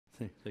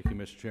Thank you,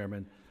 Mr.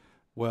 Chairman.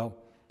 Well,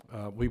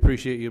 we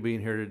appreciate you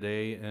being here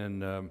today,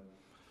 and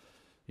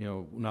you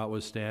know,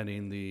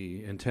 notwithstanding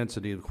the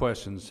intensity of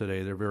questions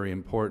today, they're very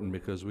important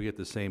because we get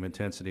the same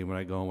intensity when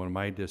I go in one of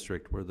my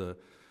district where the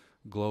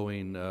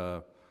glowing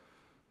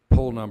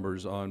poll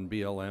numbers on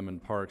BLM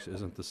and parks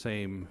isn't the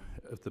same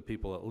if the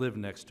people that live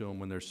next to them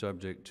when they're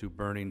subject to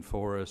burning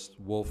forest,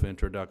 wolf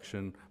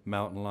introduction,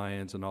 mountain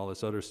lions, and all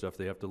this other stuff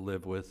they have to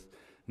live with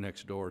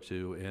next door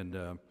to,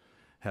 and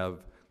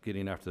have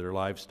getting after their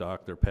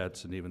livestock, their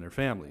pets, and even their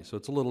families. So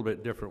it's a little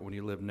bit different when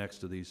you live next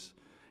to these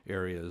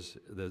areas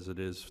as it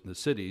is in the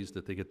cities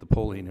that they get the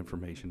polling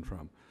information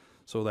from.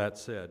 So that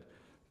said,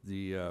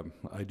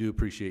 I do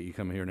appreciate you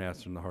coming here and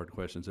answering the hard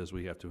questions as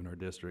we have to in our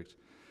districts.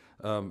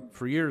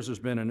 For years, there's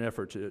been an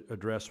effort to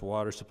address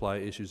water supply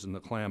issues in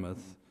the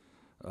Klamath.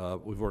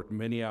 We've worked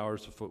many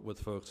hours with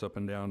folks up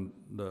and down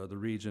the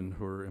region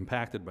who are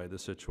impacted by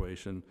this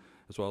situation,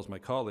 as well as my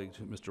colleague,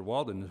 Mr.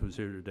 Walden, who's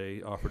here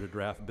today, offered a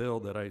draft bill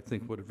that I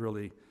think would have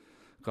really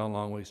gone a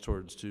long ways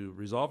towards to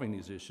resolving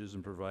these issues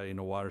and providing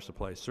a water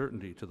supply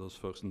certainty to those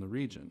folks in the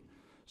region.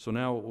 So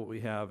now what we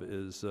have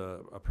is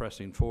a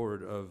pressing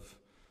forward of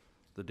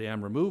the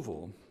dam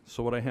removal.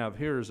 So what I have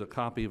here is a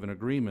copy of an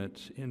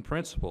agreement in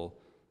principle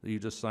that you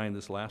just signed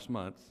this last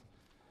month,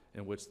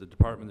 in which the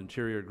Department of the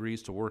Interior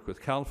agrees to work with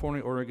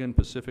California, Oregon,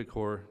 Pacific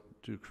Corps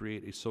to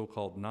create a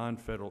so-called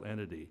non-federal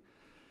entity.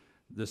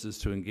 This is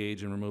to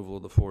engage in removal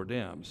of the 4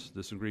 dams.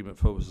 This agreement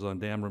focuses on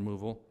dam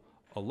removal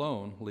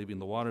alone, leaving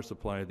the water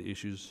supply of the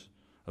issues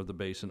of the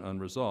basin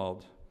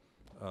unresolved,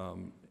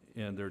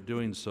 and they're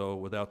doing so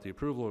without the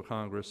approval of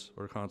Congress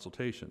or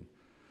consultation.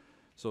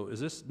 So is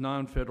this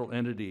non-federal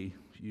entity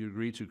you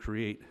agree to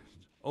create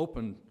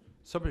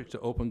subject to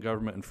Open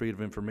Government and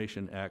Freedom of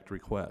Information Act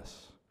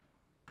requests?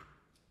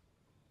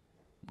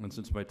 And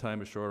since my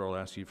time is short, I'll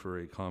ask you for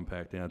a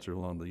compact answer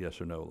along the yes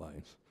or no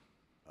lines.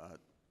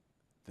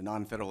 The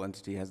non-federal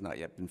entity has not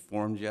yet been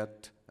formed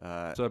yet.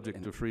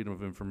 Subject to Freedom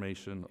of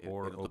Information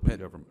or Open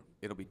Government.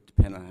 It'll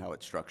depend on how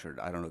it's structured.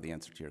 I don't know the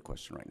answer to your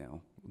question right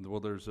now. Well,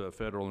 there's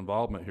federal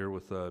involvement here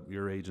with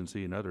your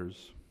agency and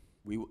others.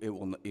 It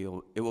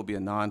will be a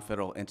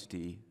non-federal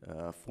entity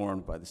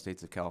formed by the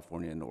states of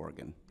California and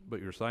Oregon.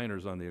 But you're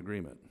signers on the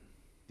agreement.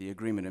 The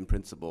agreement in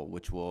principle,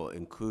 which will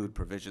include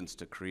provisions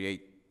to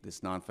create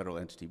this non-federal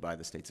entity by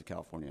the states of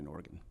California and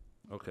Oregon.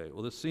 Okay,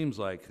 well this seems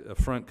like a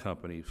front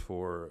company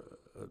for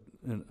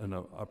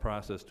a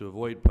process to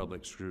avoid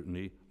public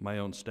scrutiny. My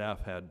own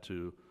staff had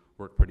to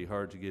work pretty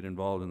hard to get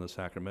involved in the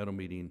Sacramento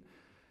meeting,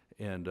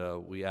 and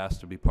we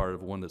asked to be part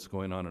of one that's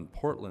going on in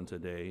Portland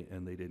today,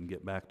 and they didn't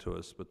get back to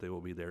us, but they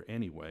will be there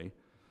anyway.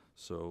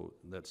 So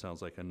that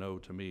sounds like a no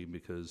to me,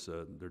 because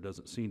there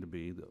doesn't seem to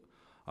be the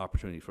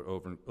opportunity for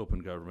open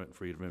government and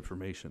freedom of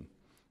information.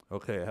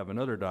 Okay, I have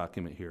another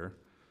document here.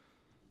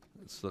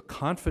 It's the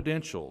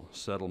confidential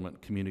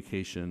settlement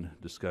communication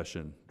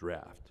discussion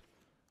draft,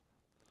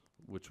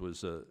 which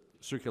was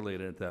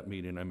circulated at that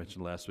meeting I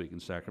mentioned last week in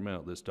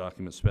Sacramento. This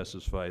document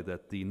specified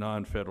that the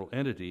non-federal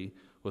entity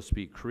was to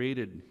be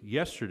created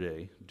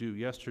yesterday, due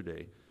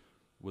yesterday.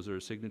 Was there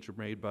a signature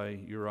made by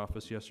your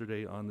office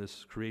yesterday on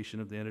this creation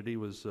of the entity?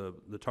 Was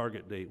the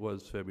target date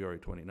was February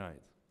 29th?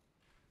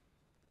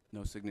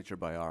 No signature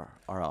by our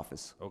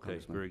office. Okay,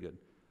 very good.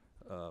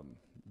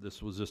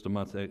 This was just a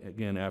month,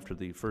 again, after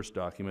the first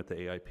document, the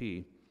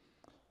AIP.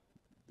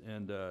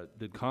 And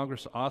did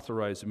Congress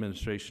authorize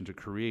administration to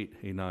create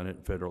a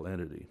non-federal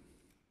entity?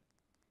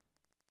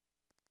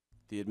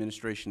 The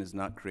administration is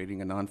not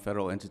creating a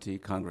non-federal entity.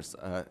 Congress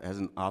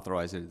hasn't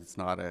authorized it. It's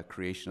not a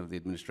creation of the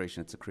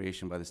administration. It's a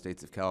creation by the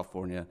states of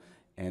California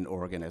and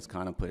Oregon as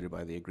contemplated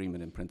by the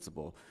agreement in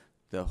principle.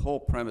 The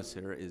whole premise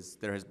here is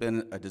there has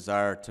been a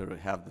desire to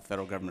have the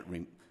federal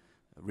government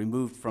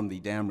removed from the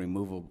dam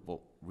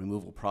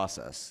removal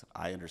process.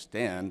 I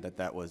understand that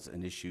that was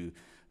an issue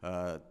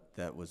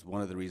that was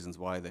one of the reasons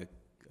why the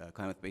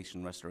Klamath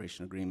Basin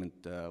Restoration Agreement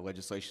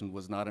legislation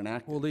was not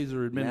enacted. Well, these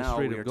are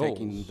administrative goals. Now we are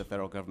taking the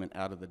federal government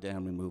out of the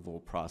dam removal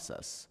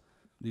process.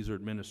 These are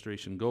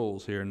administration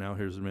goals here, and now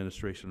here's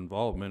administration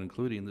involvement,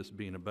 including this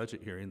being a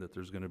budget hearing that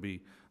there's going to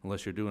be,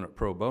 unless you're doing it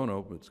pro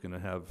bono, it's going to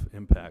have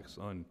impacts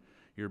on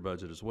your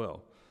budget as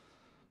well.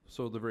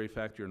 So the very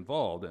fact you're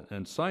involved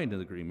and signed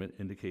an agreement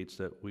indicates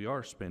that we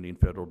are spending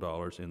federal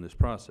dollars in this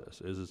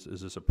process.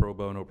 Is this a pro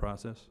bono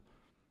process?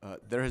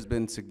 There has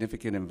been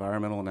significant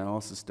environmental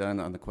analysis done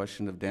on the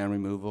question of dam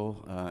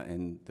removal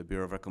and the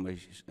Bureau of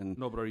Reclamation.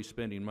 No, but are you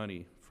spending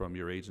money from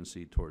your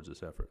agency towards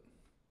this effort?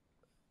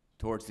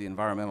 Towards the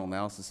environmental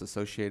analysis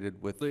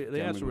associated with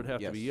the answer would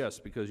have to be yes,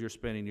 because you're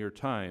spending your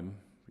time,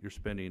 you're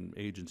spending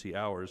agency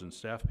hours and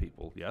staff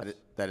people, yes?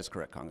 That is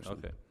correct, Congressman.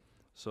 Okay.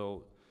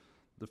 So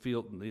the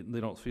field, they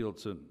don't feel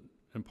it's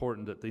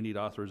important that they need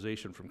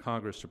authorization from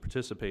Congress to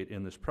participate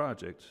in this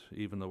project,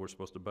 even though we're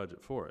supposed to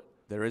budget for it.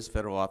 There is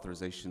federal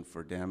authorization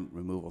for dam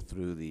removal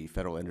through the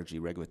Federal Energy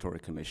Regulatory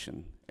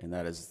Commission, and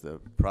that is the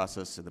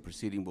process of the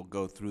proceeding will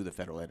go through the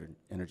Federal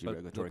Energy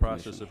Regulatory Commission. The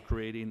process of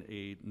creating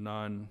a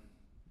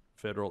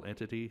non-federal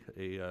entity,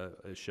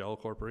 a shell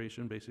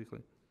corporation, basically?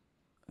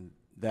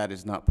 That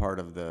is not part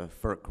of the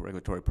FERC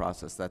regulatory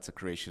process. That's a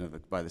creation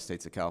of by the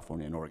states of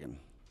California and Oregon.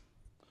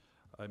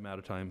 I'm out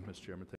of time, Mr. Chairman.